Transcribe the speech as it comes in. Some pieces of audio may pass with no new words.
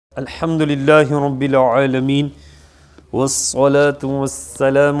Alhamdulillahi Rabbil Alameen Wassalatu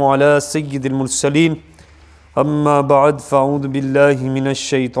wassalamu ala Sayyidil Mursaleen Amma ba'd fa'udhu billahi minash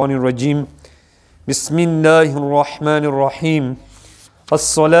shaitanir rajim Bismillahir Rahmanir Rahim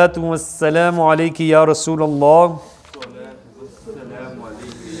As-salatu wassalamu alayki ya Rasulallah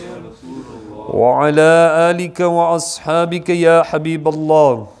Wa ala alika wa ashabika ya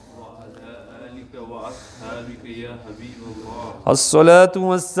Habiballah الصلاة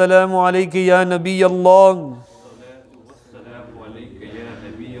والسلام عليك يا نبي الله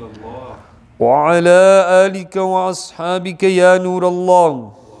وعلى آلك وأصحابك يا نور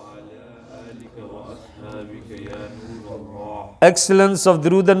الله. Excellence of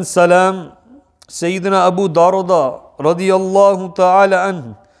Durood and Salam. Sayyidina Abu Darda radiyallahu ta'ala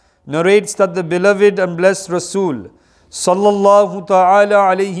anhu narrates that the beloved and blessed Rasul sallallahu ta'ala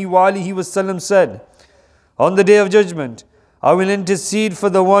alayhi wa alihi wasallam said, on the day of judgment, I will intercede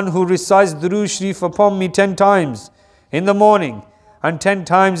for the one who recites Durood Sharif upon me 10 times in the morning and 10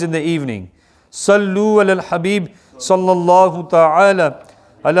 times in the evening. Sallu ala al-Habib sallallahu ta'ala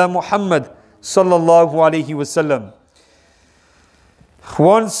ala Muhammad sallallahu alayhi wasallam.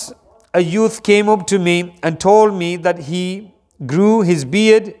 Once a youth came up to me and told me that he grew his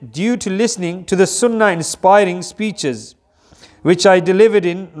beard due to listening to the Sunnah inspiring speeches which I delivered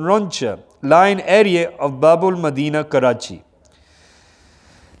in Rancha, line area of Babul Madina, Karachi.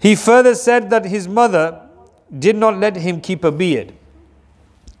 He further said that his mother did not let him keep a beard.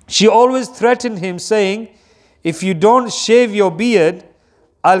 She always threatened him, saying, if you don't shave your beard,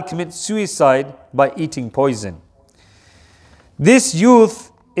 I'll commit suicide by eating poison. This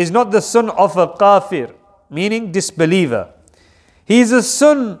youth is not the son of a kafir, meaning disbeliever. He is a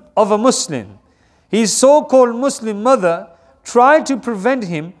son of a Muslim. His so-called Muslim mother tried to prevent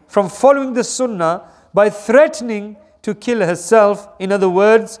him from following the Sunnah by threatening to kill herself. In other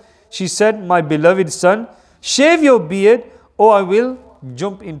words, she said, my beloved son, shave your beard or I will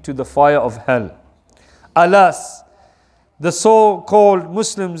jump into the fire of hell. Alas, the so-called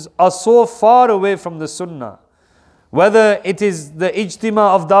Muslims are so far away from the Sunnah. Whether it is the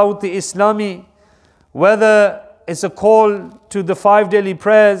Ijtima of Dawat-e-Islami, whether it's a call to the 5 daily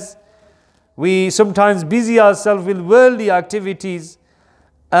prayers, we sometimes busy ourselves with worldly activities,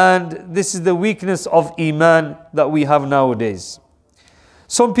 and this is the weakness of Iman that we have nowadays.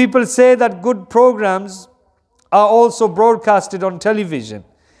 Some people say that good programs are also broadcasted on television.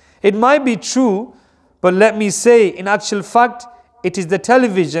 It might be true, but let me say, in actual fact, it is the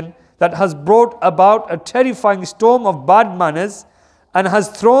television that has brought about a terrifying storm of bad manners and has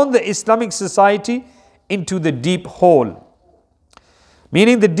thrown the Islamic society into the deep hole,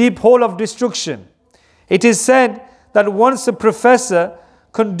 meaning the deep hole of destruction. It is said that once a professor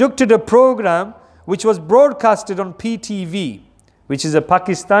conducted a program which was broadcasted on PTV, which is a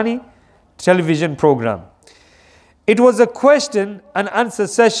Pakistani television program. It was a question and answer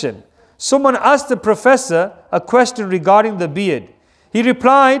session. Someone asked the professor a question regarding the beard. He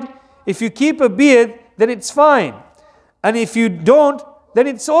replied, if you keep a beard, then it's fine. And if you don't, then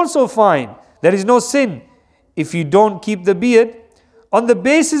it's also fine. There is no sin if you don't keep the beard. On the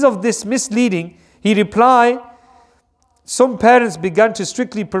basis of this misleading, he replied, some parents began to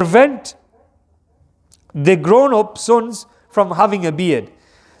strictly prevent their grown-up sons from having a beard.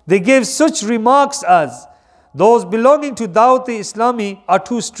 They gave such remarks as, those belonging to Dawat-e-Islami are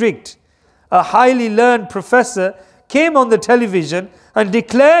too strict. A highly learned professor came on the television and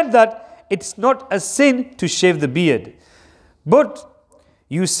declared that it's not a sin to shave the beard. But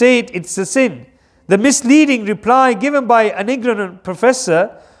you say it's a sin. The misleading reply given by an ignorant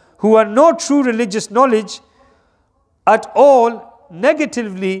professor who had no true religious knowledge at all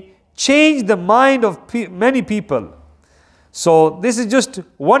negatively changed the mind of many people. So this is just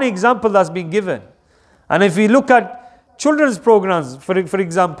one example that's been given. And if we look at children's programs, for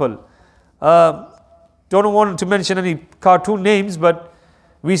example, don't want to mention any cartoon names, but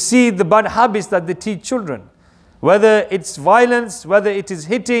we see the bad habits that they teach children. Whether it's violence, whether it is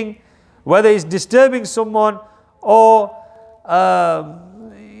hitting, whether it's disturbing someone, or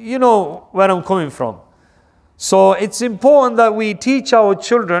you know where I'm coming from. So it's important that we teach our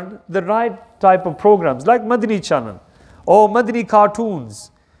children the right type of programs, like Madani channel or Madani cartoons.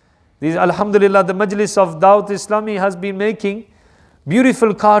 These, alhamdulillah, the Majlis of Dawat-e-Islami has been making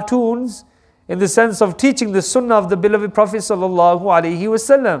beautiful cartoons in the sense of teaching the Sunnah of the beloved Prophet sallallahu alaihi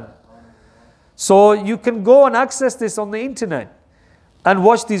wasallam. So you can go and access this on the internet and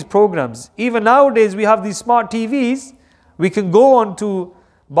watch these programs. Even nowadays we have these smart TVs. We can go on to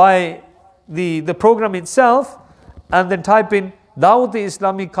buy the program itself and then type in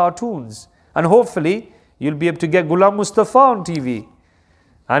Dawat-e-Islami cartoons, and hopefully you'll be able to get Ghulam Mustafa on TV.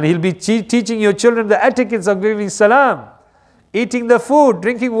 And he'll be teaching your children the etiquettes of giving salam, eating the food,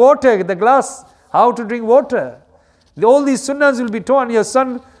 drinking water, the glass, how to drink water. All these sunnahs will be taught, and your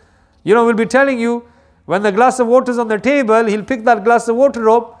son, will be telling you, when the glass of water is on the table, he'll pick that glass of water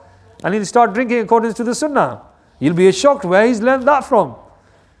up and he'll start drinking according to the sunnah. You'll be shocked where he's learned that from.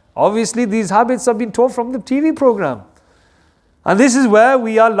 Obviously, these habits have been taught from the TV program. And this is where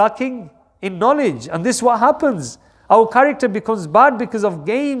we are lacking in knowledge. And this is what happens. Our character becomes bad because of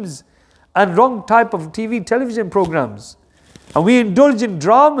games and wrong type of television programs. And we indulge in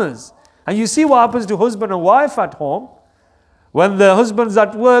dramas. And you see what happens to husband and wife at home. When the husband's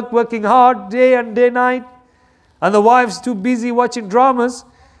at work, working hard, day and night, and the wife's too busy watching dramas,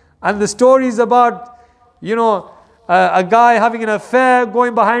 and the stories about, a guy having an affair,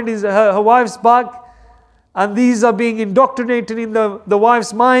 going behind her wife's back, and these are being indoctrinated in the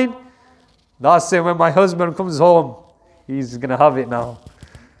wife's mind. That's it, when my husband comes home, he's going to have it now.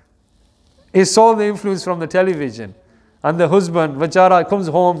 It's all the influence from the television. And the husband, Vachara, comes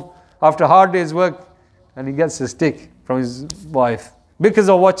home after a hard day's work, and he gets a stick from his wife because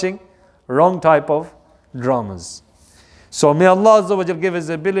of watching wrong type of dramas. So may Allah Azza wa Jal give us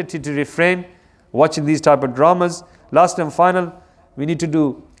the ability to refrain watching these type of dramas. Last and final, we need to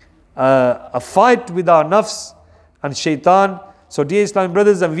do a fight with our nafs and shaitan. So dear Islamic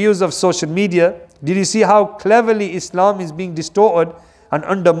brothers and viewers of social media, did you see how cleverly Islam is being distorted and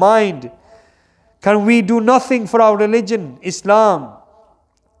undermined? Can we do nothing for our religion, Islam?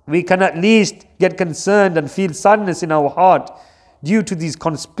 We can at least get concerned and feel sadness in our heart due to these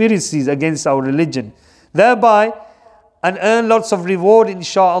conspiracies against our religion, thereby and earn lots of reward,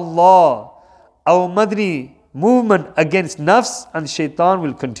 inshaAllah. Our Madri movement against nafs and shaitan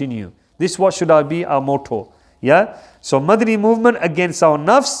will continue. This what should be our motto. Yeah. So Madri movement against our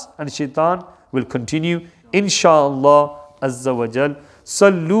nafs and shaitan will continue, inshaAllah Azza wa Jal.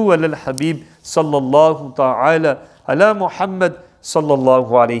 Sallu ala al-Habib sallallahu ta'ala ala Muhammad sallallahu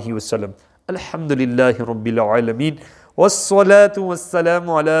alayhi wa sallam. Alhamdulillahi rabbil alameen. Wassalatu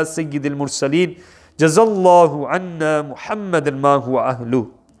wassalamu ala sayyidil mursaleen. Jazallahu anna Muhammadan ma huwa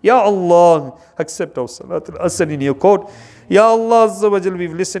ahlu. Ya Allah, accept our salat al-asr in your court. Ya Allah Azza wa Jal,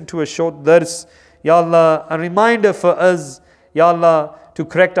 we've listened to a short dars. Ya Allah, a reminder for us, Ya Allah, to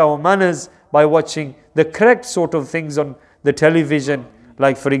correct our manners by watching the correct sort of things on the television.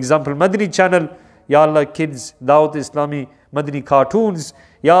 Like for example, Madani channel, Ya Allah, kids, Dawat Islami, Madani cartoons.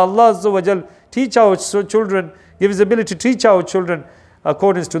 Ya Allah Azza wa Jal, teach our children, give us the ability to teach our children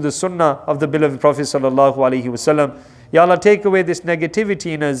according to the sunnah of the beloved Prophet sallallahu alaihi wasallam. Ya Allah, take away this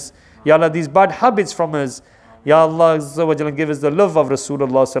negativity in us. Ya Allah, these bad habits from us. Ya Allah Azza wa Jal, give us the love of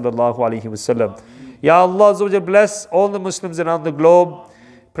Rasulullah sallallahu alaihi wasallam. Ya Allah Azza wa Jal, bless all the Muslims around the globe.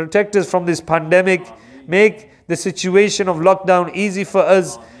 Protect us from this pandemic. Make the situation of lockdown easy for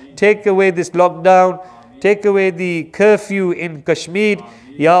us. Take away this lockdown. Take away the curfew in Kashmir.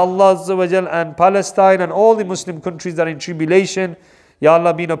 Ya Allah Azza wa Jal, and Palestine and all the Muslim countries that are in tribulation. Ya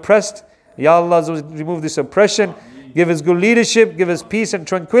Allah, being oppressed. Ya Allah Azza wa Jal, remove this oppression. Give us good leadership. Give us peace and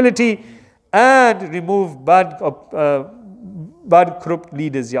tranquility. And remove bad corrupt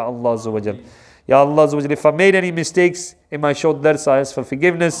leaders. Ya Allah Azza wa Jal. Ya Allah Azza wa Jal, if I made any mistakes in my short dars, I ask for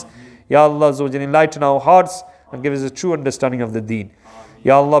forgiveness. Ya Allah Azza wa Jal, enlighten our hearts and give us a true understanding of the deen.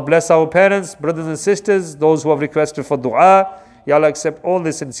 Ya Allah, bless our parents, brothers and sisters, those who have requested for dua. Ya Allah, accept all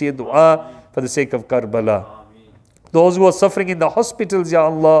the sincere dua for the sake of Karbala. Those who are suffering in the hospitals, Ya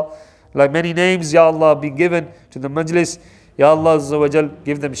Allah, like many names, Ya Allah, be given to the majlis. Ya Allah Azza wa Jal,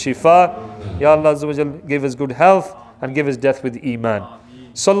 give them shifa. Ya Allah Azza wa Jal, give us good health and give us death with iman.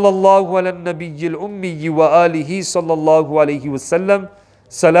 Sallallahu ala nabiyyil ummi wa alihi sallallahu alayhi wa sallam.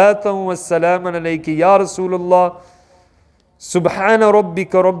 Salatan wa salaman alayki ya Rasulullah. Subhana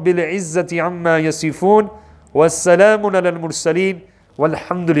rabbika rabbil izzati amma yasifun. Wassalamun ala al-mursaleen.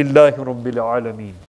 Walhamdulillahi rabbil alameen.